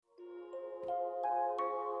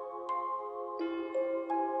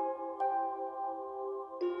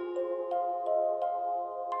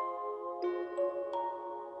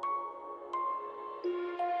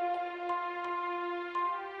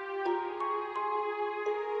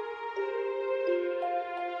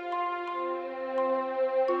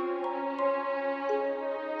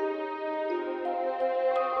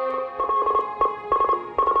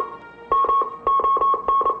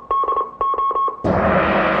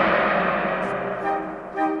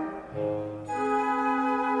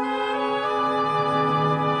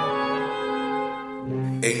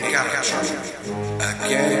encourage you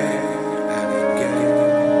again and again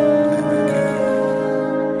and again.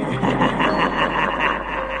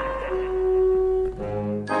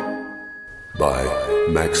 By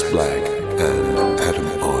Max Black and Adam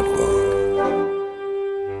Oddvar.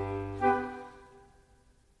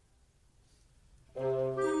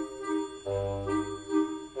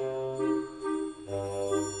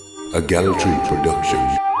 A Gallatry production.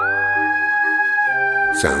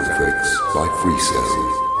 Sound effects by Freecell.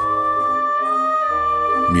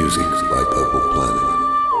 Music by Purple Planet.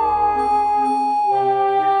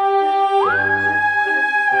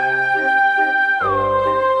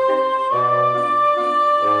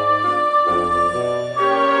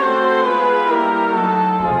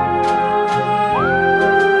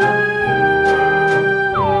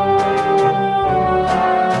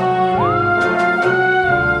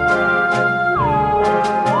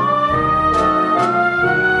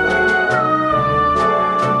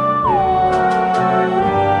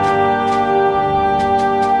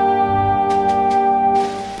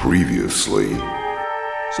 Previously.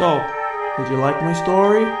 So, did you like my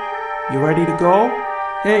story? You ready to go?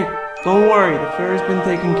 Hey, don't worry, the fare's been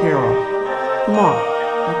taken care of. Come on,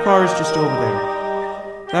 my car is just over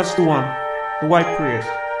there. That's the one, the white Prius.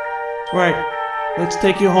 Right, let's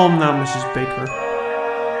take you home now, Mrs. Baker.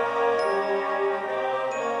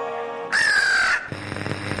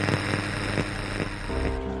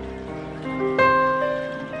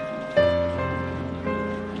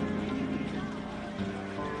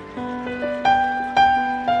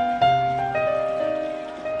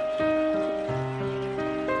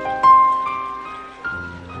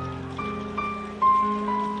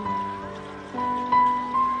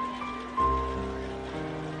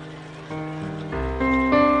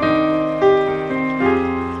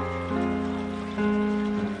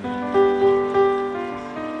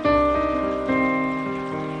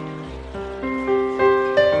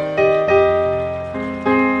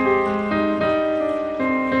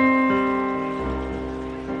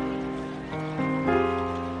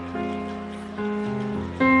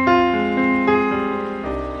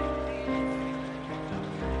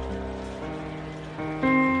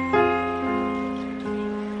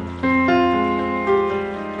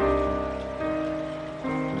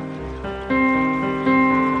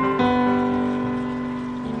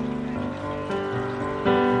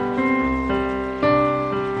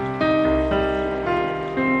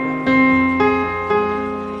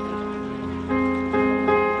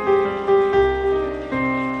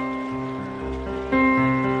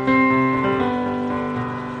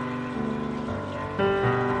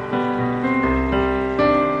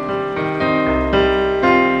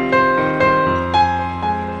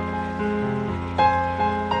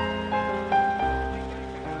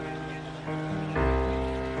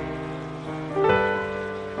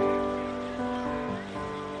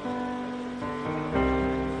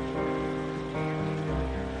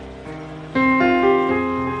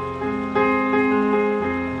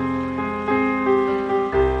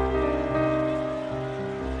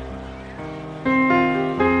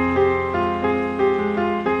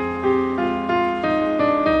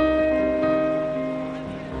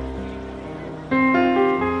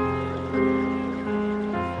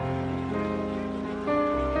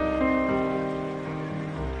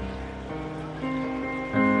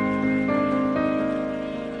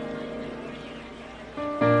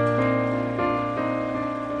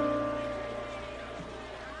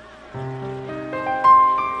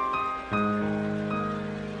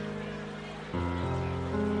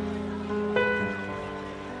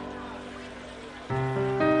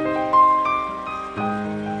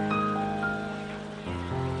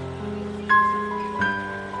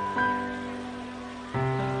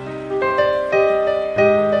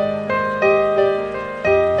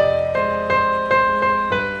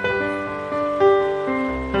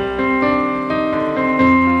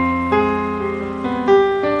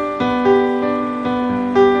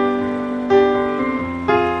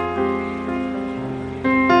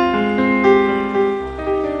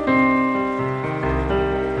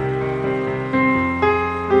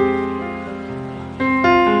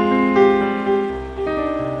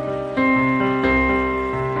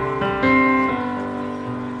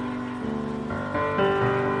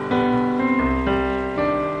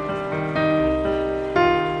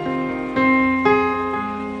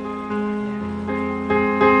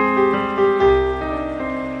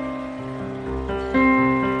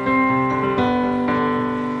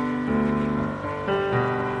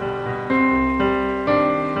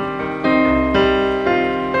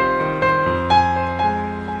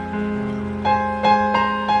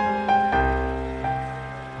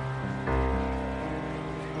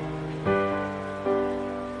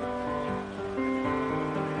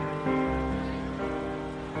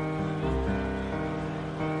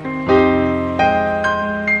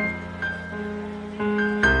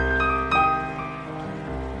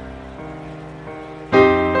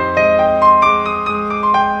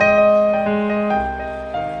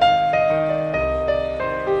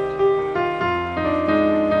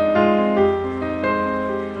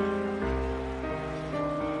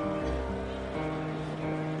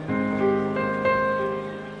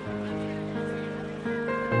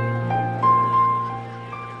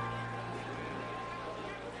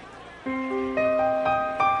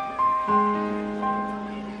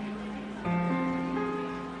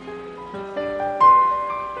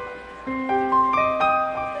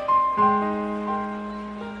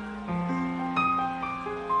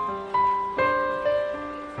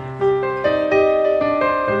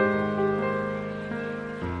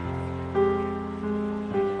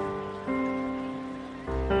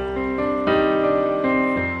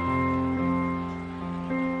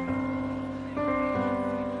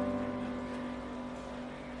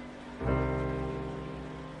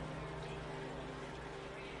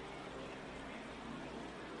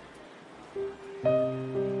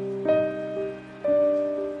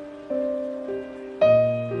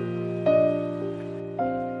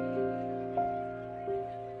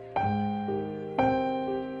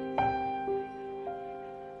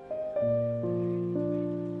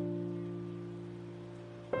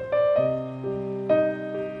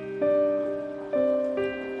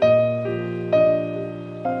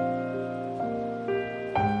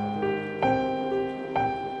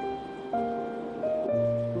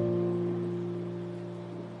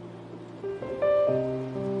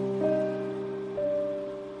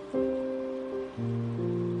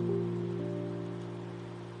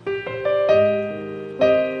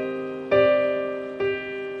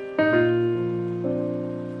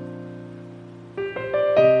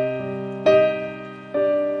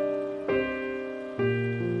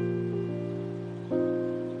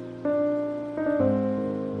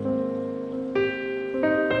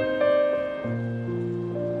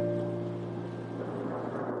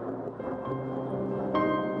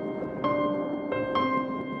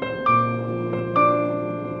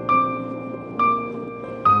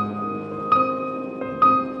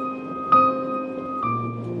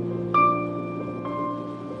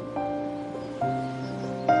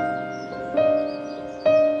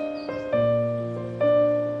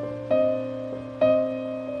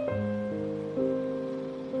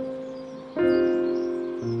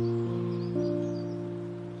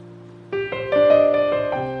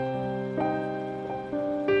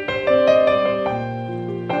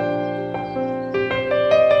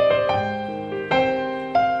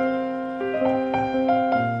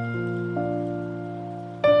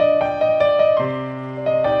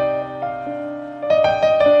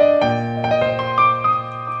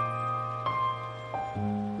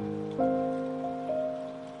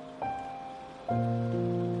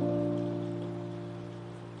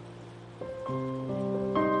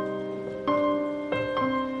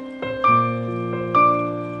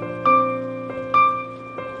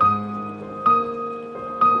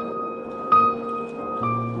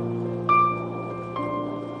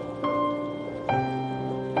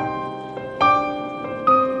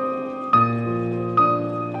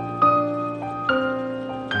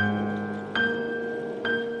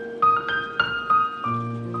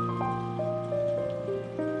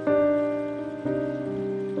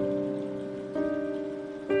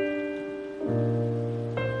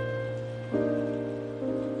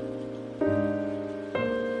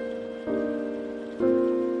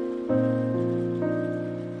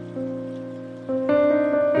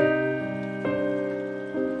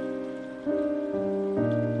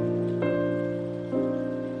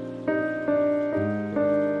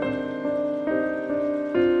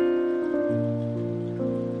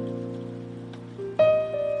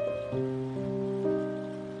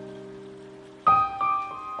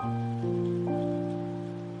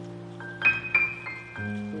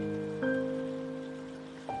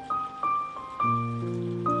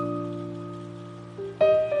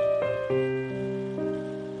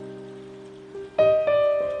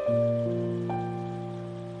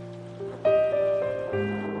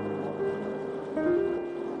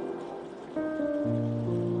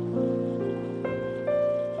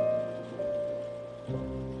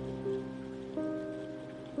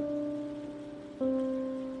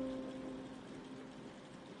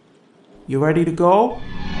 You ready to go?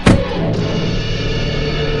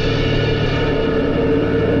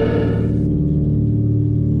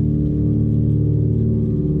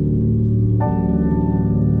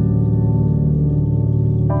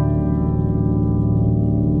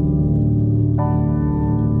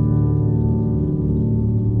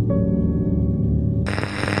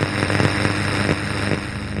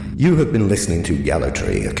 You have been listening to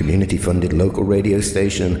Gallatry, a community-funded local radio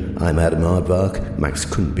station. I'm Adam Aardvark. Max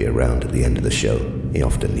couldn't be around at the end of the show. He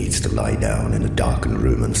often needs to lie down in a darkened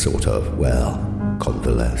room and sort of, well,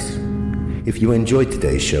 convalesce. If you enjoyed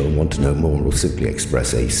today's show and want to know more or simply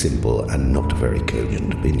express a simple and not very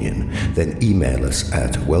cogent opinion, then email us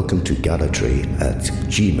at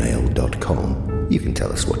welcometogallatry@gmail.com. You can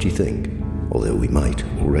tell us what you think, although we might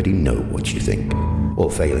already know what you think. Or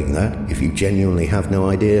failing that, if you genuinely have no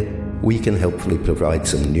idea, we can helpfully provide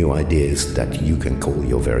some new ideas that you can call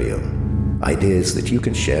your very own. Ideas that you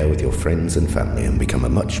can share with your friends and family and become a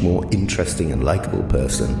much more interesting and likeable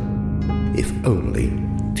person, if only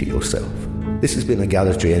to yourself. This has been a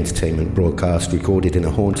Gallatry Entertainment broadcast recorded in a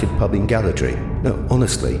haunted pub in Gallatry. No,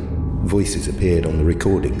 honestly, voices appeared on the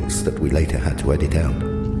recordings that we later had to edit out.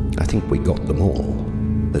 I think we got them all,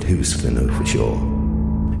 but who's to know for sure?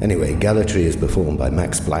 Anyway, Gallatry is performed by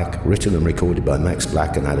Max Black, written and recorded by Max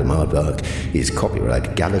Black and Adam Aardvark, is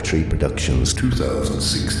copyright Gallatry Productions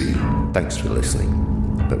 2016. Thanks for listening.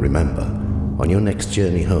 But remember, on your next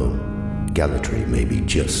journey home, Gallatry may be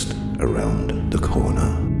just around the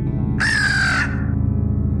corner.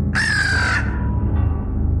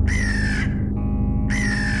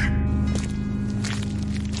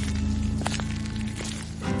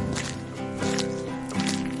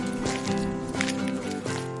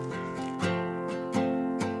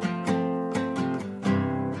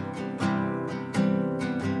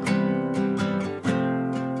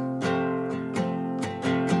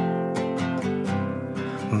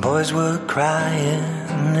 Boys were crying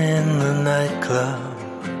in the nightclub,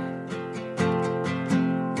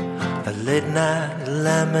 a late night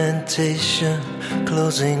lamentation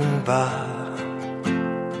closing bar.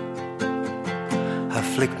 I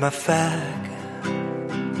flicked my fag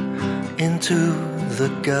into the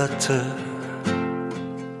gutter.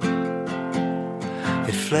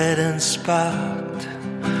 It fled and sparked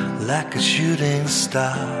like a shooting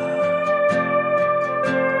star.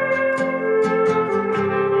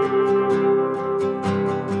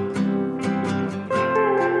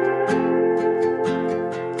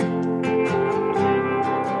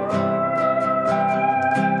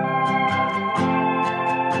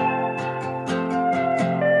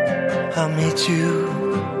 I'll meet you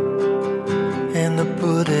in the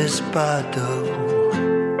Buddhist Bado.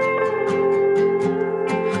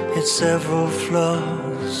 It's several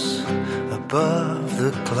floors above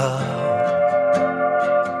the club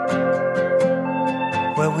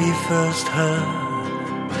where we first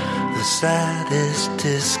heard the saddest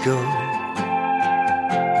disco.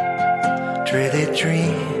 Traded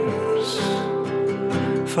dreams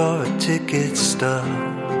for a ticket stub.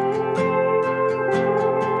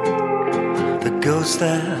 The ghosts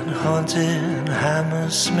that haunted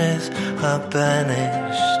Hammersmith are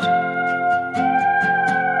banished.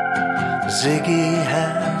 Ziggy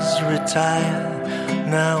has retired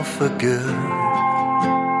now for good,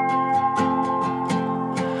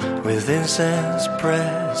 with incense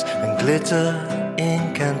prayers and glitter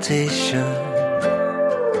incantation.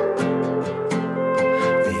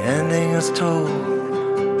 The ending is told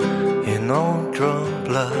in old drum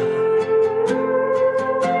blood.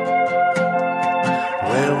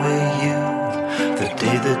 Where were you the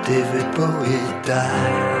day that David Bowie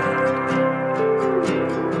died?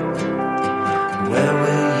 Where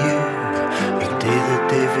were you the day that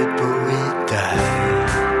David Bowie died?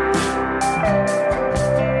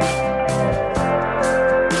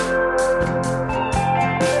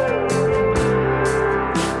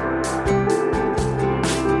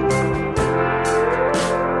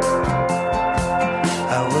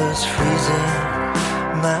 I was freezing,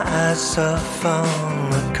 my eyes off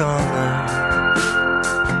on the corner,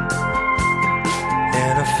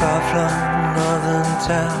 in a far-flung northern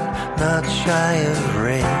town, not shy of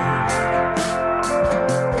rain,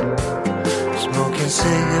 smoking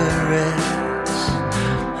cigarettes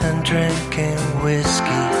and drinking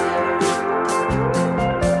whiskey,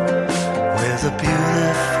 with a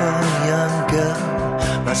beautiful young girl,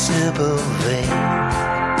 my Sybil Vane.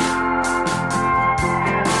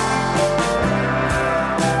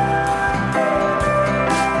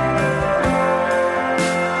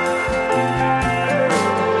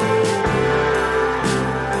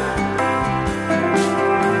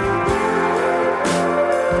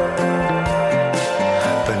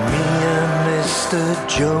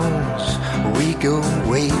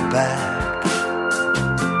 way back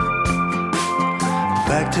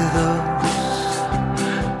to those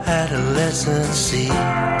adolescent seeds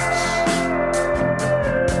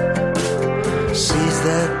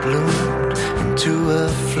that bloomed into a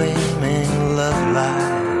flaming love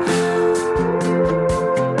life.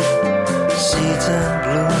 Seeds and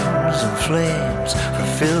blooms and flames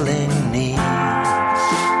fulfilling needs.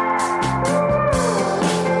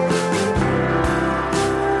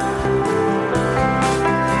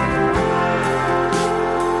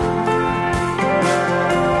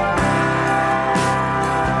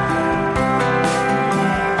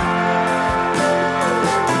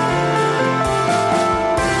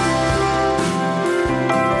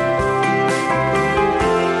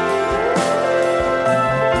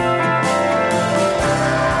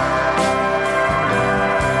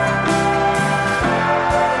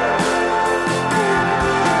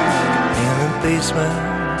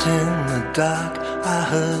 Basement in the dark, I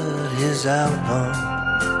heard his album,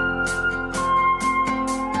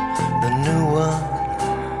 the new one,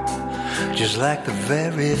 just like the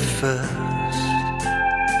very first.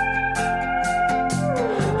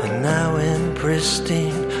 And now in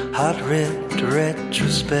pristine, heart-ripped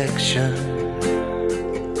retrospection,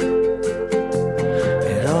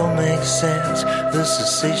 it all makes sense, the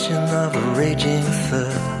cessation of a raging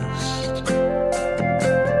thirst.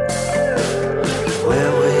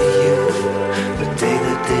 Where were you the day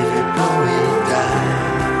that David Bowie died?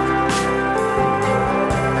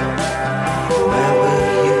 Where were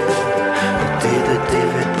you the day that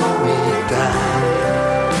David Bowie died?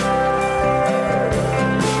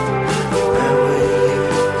 Where were you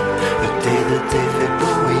the day that David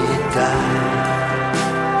Bowie died?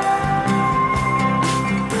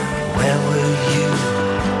 Where were you?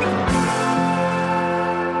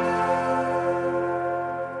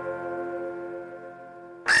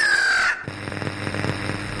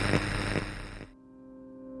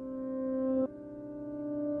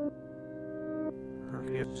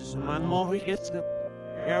 Just man more gets the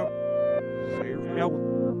air.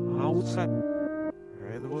 Outside.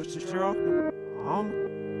 The bush is rock.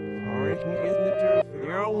 Sorry, I can get in the turf.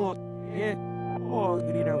 You're one. Yeah. Oh,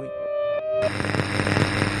 get it out.